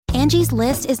Angie's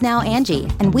List is now Angie,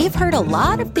 and we've heard a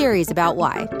lot of theories about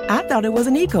why. I thought it was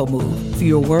an eco move.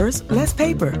 Fewer words, less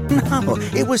paper. No,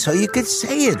 it was so you could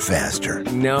say it faster.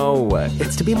 No,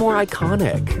 it's to be more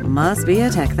iconic. Must be a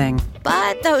tech thing.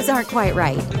 But those aren't quite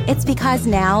right. It's because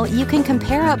now you can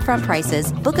compare upfront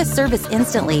prices, book a service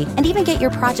instantly, and even get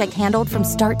your project handled from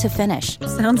start to finish.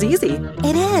 Sounds easy.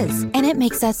 It is, and it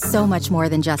makes us so much more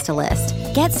than just a list.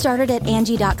 Get started at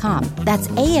Angie.com. That's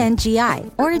ANGI,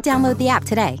 or download the app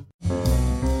today.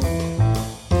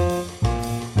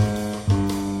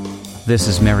 This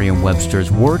is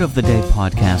Merriam-Webster's Word of the Day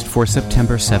podcast for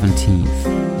September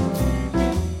 17th.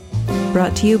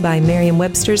 Brought to you by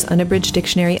Merriam-Webster's Unabridged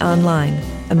Dictionary Online,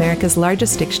 America's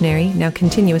largest dictionary, now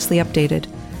continuously updated.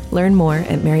 Learn more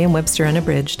at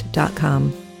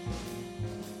merriam-websterunabridged.com.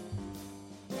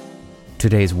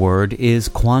 Today's word is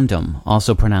quondam,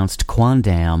 also pronounced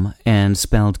Quondam and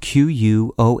spelled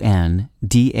Quondam.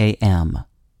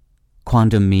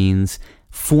 Quondam means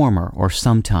former or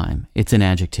sometime. It's an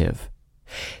adjective.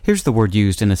 Here's the word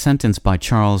used in a sentence by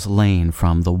Charles Lane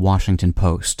from the Washington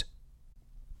Post.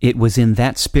 It was in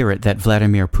that spirit that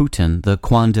Vladimir Putin, the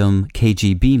Quondam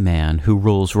KGB man who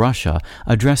rules Russia,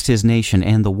 addressed his nation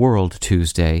and the world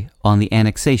Tuesday on the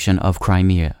annexation of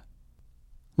Crimea.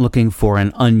 Looking for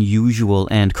an unusual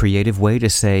and creative way to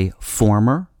say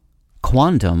former?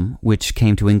 Quondam, which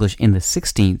came to English in the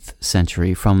 16th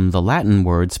century from the Latin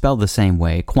word spelled the same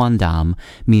way, quondam,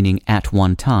 meaning at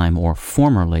one time or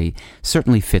formerly,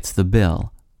 certainly fits the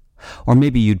bill. Or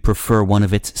maybe you'd prefer one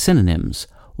of its synonyms,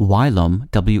 whilom,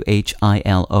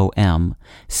 whilom,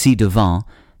 ci-devant,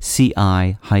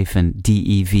 ci-devant,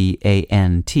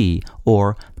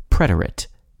 or preterit,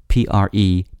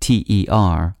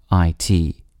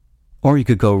 preterit. Or you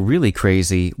could go really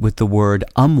crazy with the word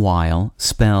umquhile,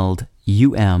 spelled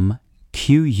umquhile,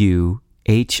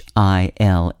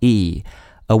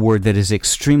 a word that is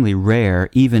extremely rare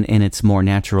even in its more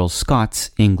natural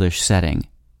Scots English setting.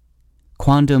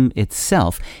 Quondam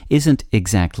itself isn't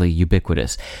exactly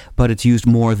ubiquitous, but it's used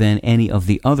more than any of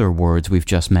the other words we've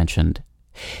just mentioned.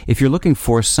 If you're looking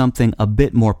for something a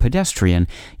bit more pedestrian,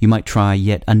 you might try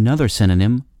yet another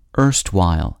synonym,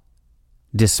 erstwhile.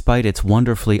 Despite its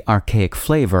wonderfully archaic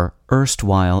flavor,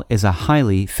 erstwhile is a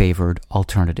highly favored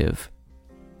alternative.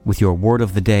 With your word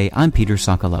of the day, I'm Peter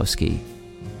Sokolowski.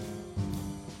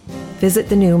 Visit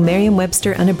the new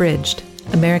Merriam-Webster Unabridged,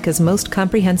 America's most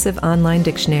comprehensive online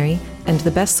dictionary and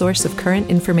the best source of current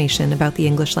information about the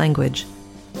English language.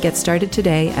 Get started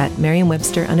today at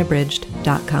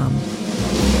merriam-websterunabridged.com.